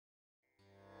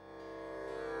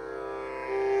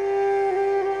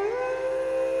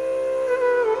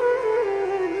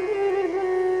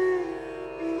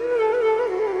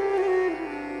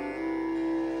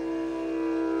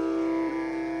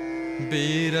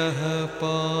विरह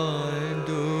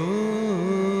पांडु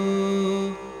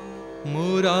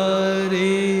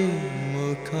मुरारी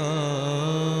मुखाम्बुज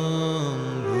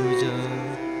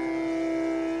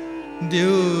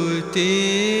द्युतिरायं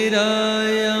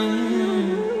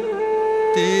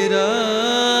तिरायन्नपि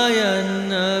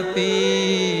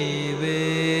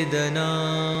वेदना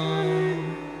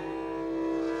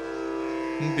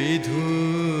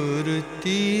विधुर्तीव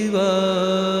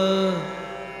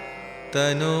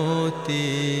तनोति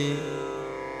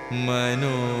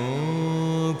मनो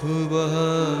भुवः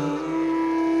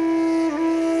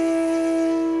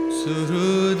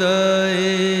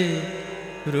सुहृदये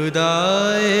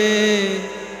हृदये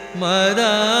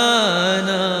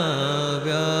मदाना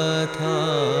व्यथा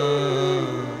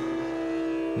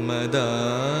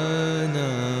मदाना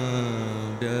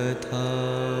व्यथा।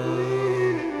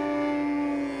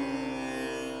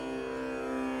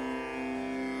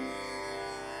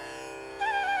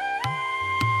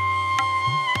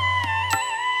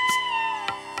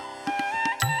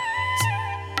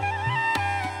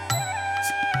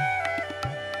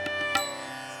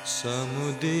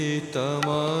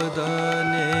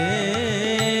 समुदितमदने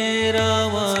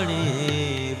रमणी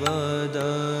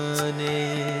वदने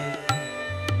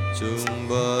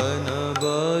चुम्बन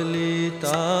बलिताधरे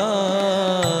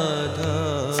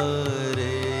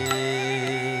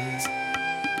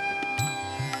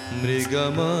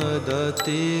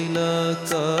मृगमदतिलक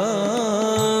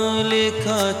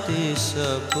लिखति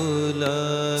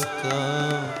सफुलक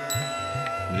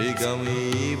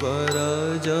मृगमीव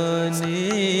रजनी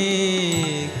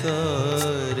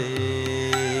करे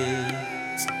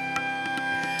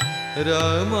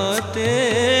रमते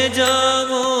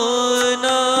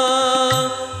यमुना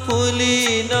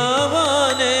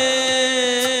पुलिन-वने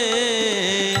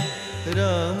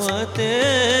रमते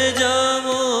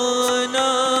यमुना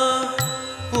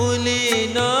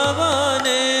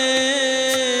पुलिन-वने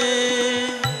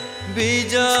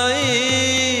विजयी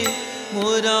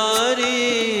मुरारी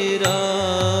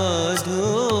राधुना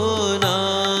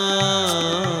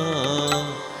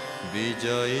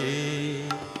विजयी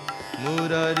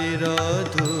मुरारी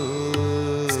राधुना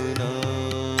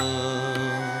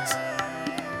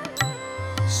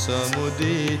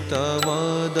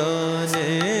समुदितमदने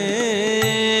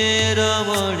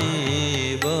रमणी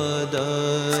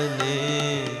वदने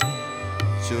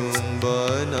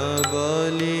चुम्बन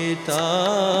बलिताधरे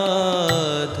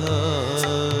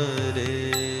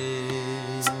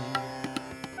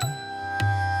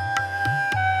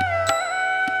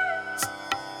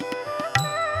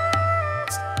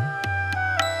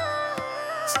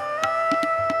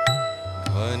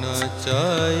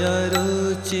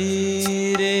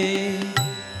घनचयरुचिरे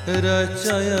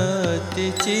रचयति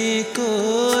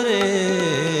चिकोरे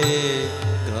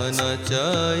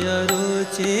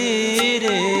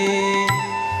घनचयरुचिरे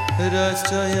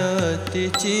रचयति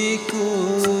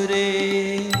चिकुरे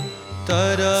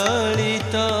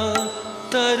तरलिता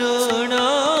तरुणानने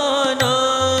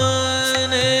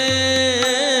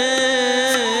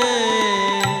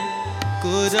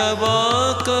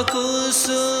कुरवाक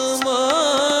कुसुम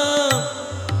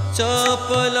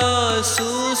चपला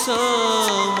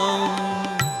सुषमं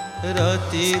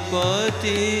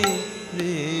रतिपति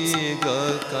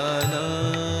मृगकानने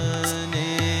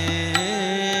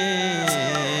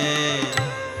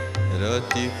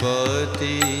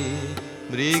रतिपति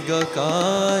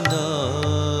मृगकानने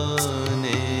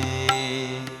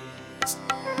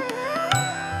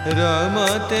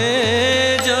रमते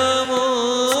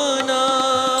यमुना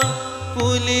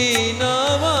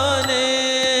पुलिन-वने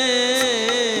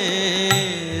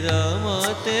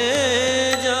रमते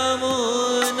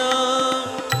यमुना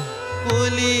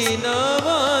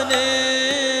पुलिन-वने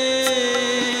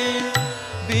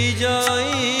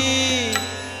विजयी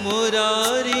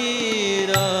मुरारी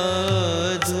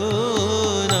राधुना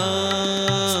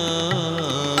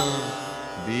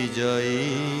विजयी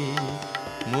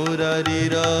मुरारी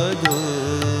राधुना।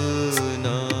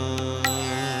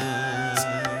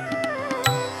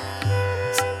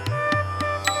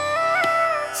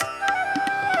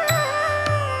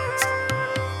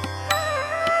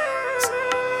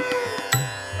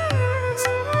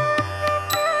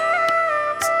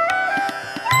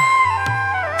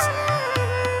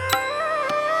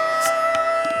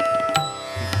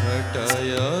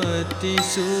 घटयति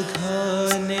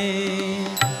सुघने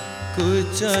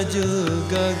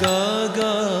कुचजुग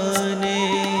गगने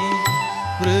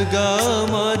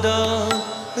मृगमद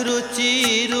रुचिरुषिते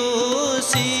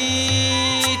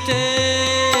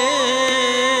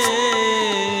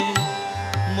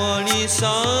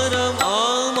मणिसारम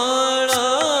अमल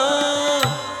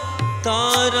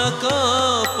तारक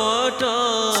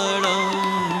पटलम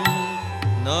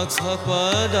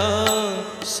नखपद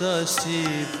शशिभूषिते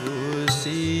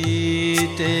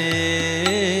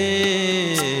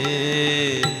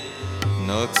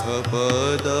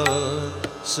नखपद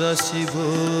शशिभूषिते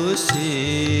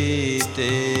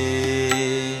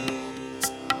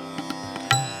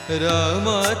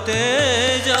रमते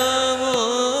यमुना-पुलिना-वने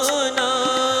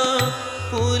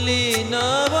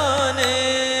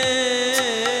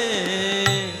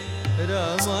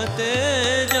रमते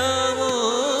यमुना-पुलिना-वने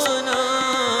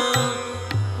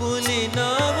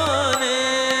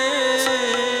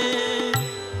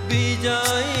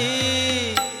विजयी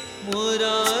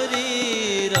मुरारी-राधुना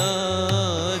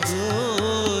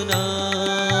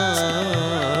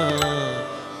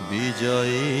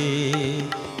विजयी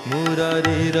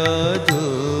मुरारी-राधुना।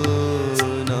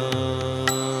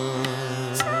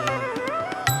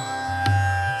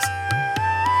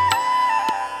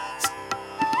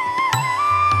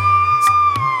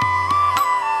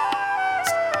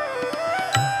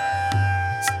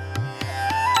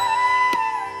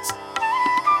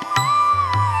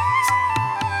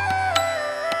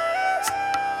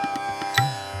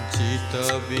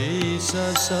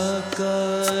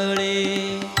 जितविशसकले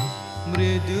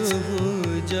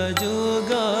मृदुभुज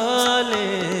जुगाले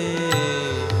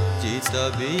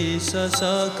जितविशसकले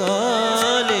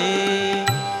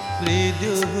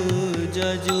मृदुभुज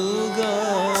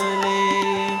जुगाले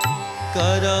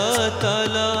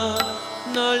करतल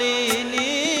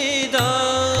नलिनी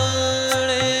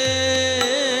दाले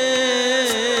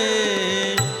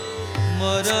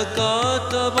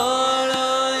मरकत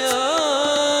बाळाय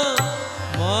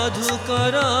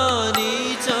मधुकरानी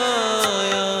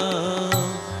छाया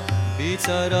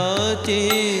वितरति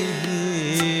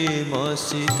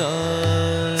हिमशीतले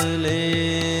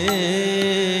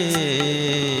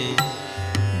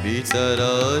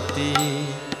वितरति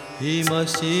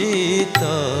हिमशीतले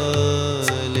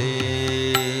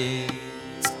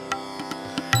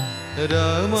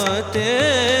रमते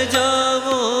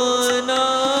यमुना-पुलिना-वने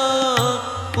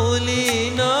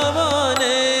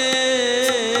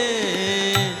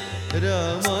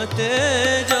रमते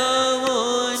यमुना-पुलिना-वने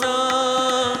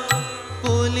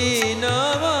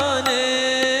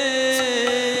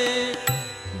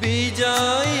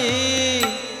विजयी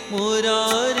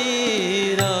मुरारी-राधुना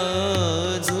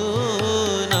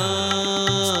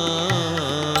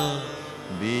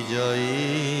विजयी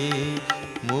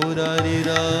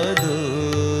मुरारी-राधुना।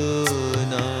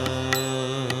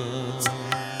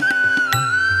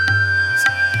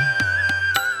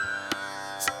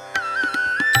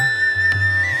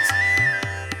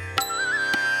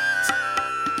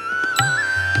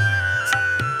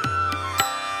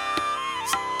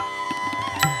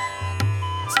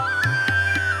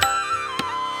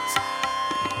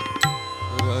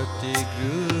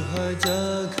 रतिगृह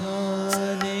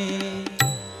जघने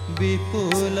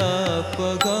विपुलापगाने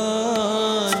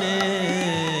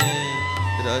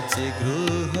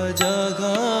रतिगृह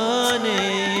जघने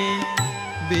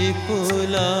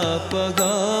विपुलापगाने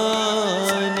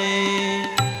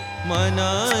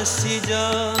मनसिज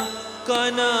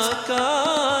कनकासने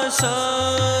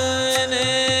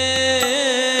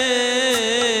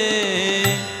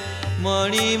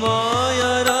मणिमय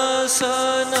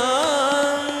रसन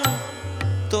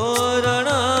तोरण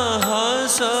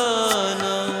हसन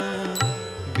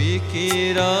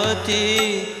विकिरति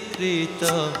कृत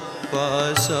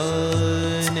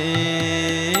पासने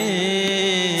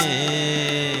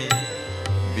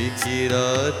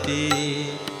विकिरति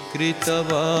कृत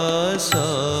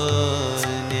वासने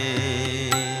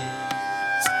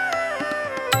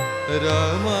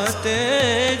रमते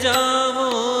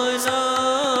यमुना-पुलिना-वने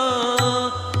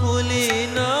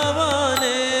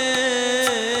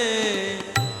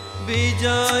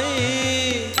विजयी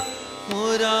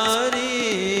मुरारी-राधुना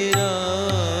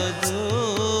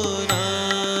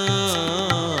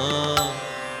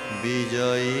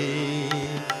विजयी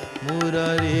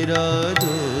मुरारी-राधुना।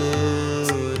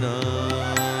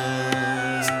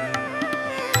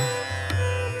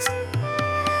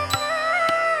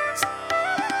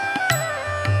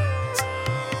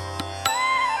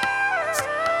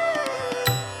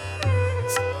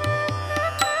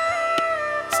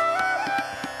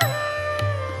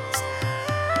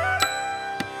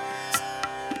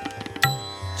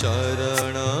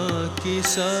 चरण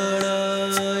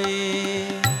किसळाए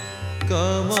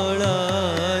कमला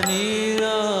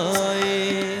निराए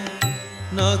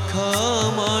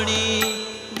नखमणि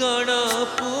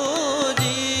गणपूजिते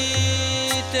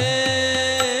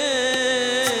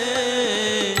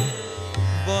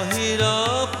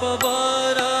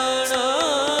बहिरापवरण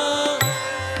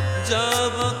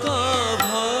जबक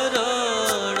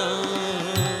भरण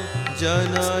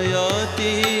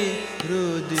जनयति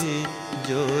हृदि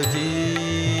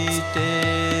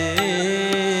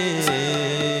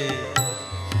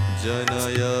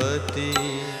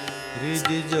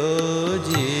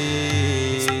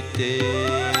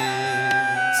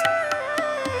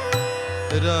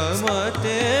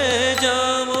ramate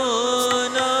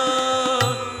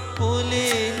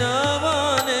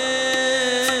yamuna-pulina-vane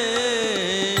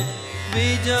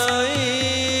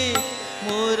vijayi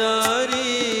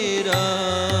murari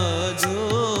radhuna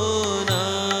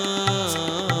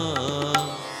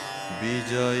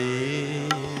vijayi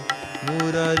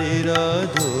murari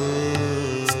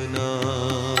radhuna.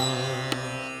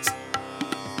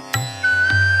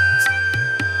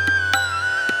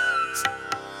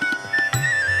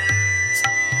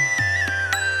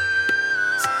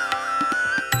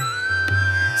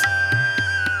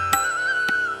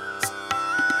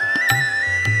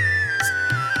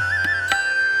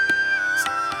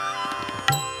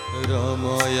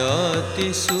 Ramayati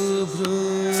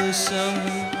subhrusam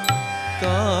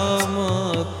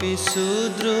kamapi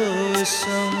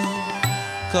sudrusam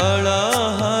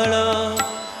kalahala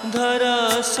dhara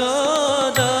sodare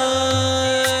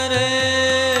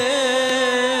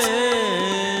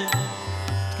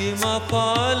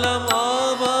kimapalam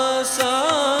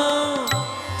avasam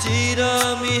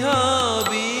chiramiha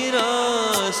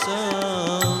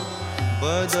virasam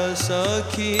bada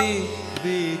sakhi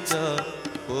bita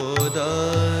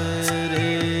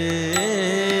podare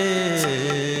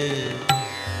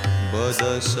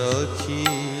bada sakhi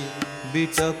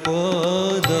bita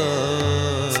podare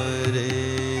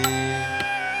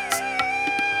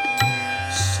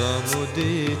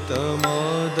samudita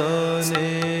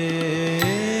madane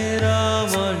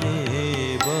ramani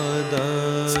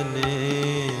badane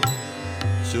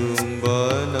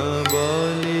chumbana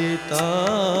balita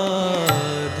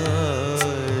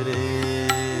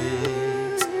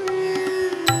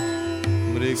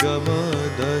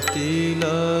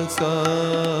mrigamadhatilaka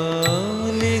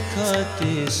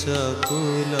likhati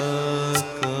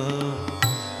sakulaka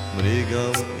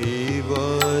mrigam iva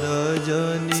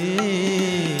rajani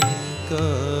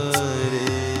kare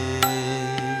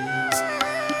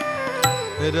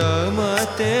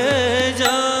ramate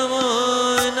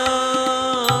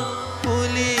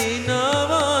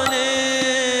yamuna-pulina-vane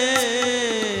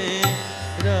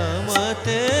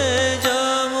ramate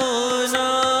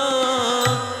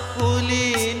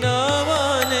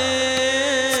yamuna-pulina-vane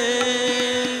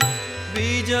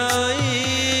vijayi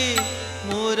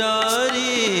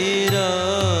murari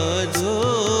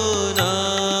radhuna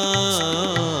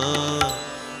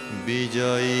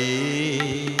vijayi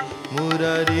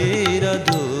murari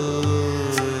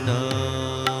radhuna.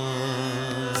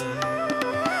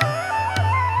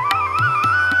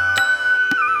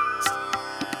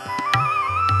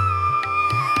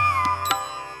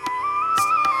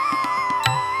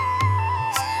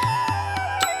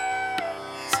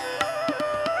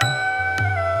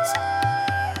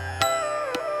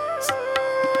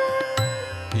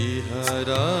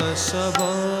 ihara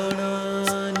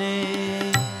sabanane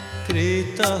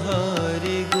krita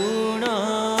hari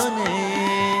gunane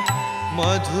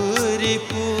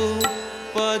madhuripu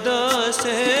pada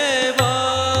seva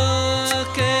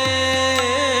ke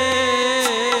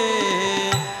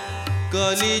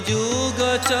kali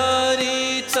juga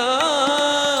carita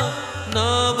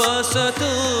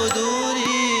navasatu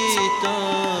durita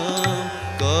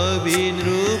kabin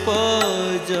rupa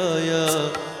jaya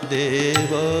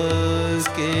deva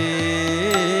ke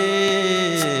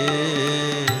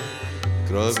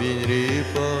kabin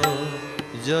rupa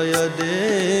jaya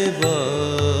deva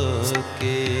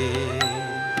ke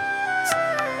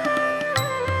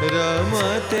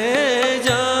ramate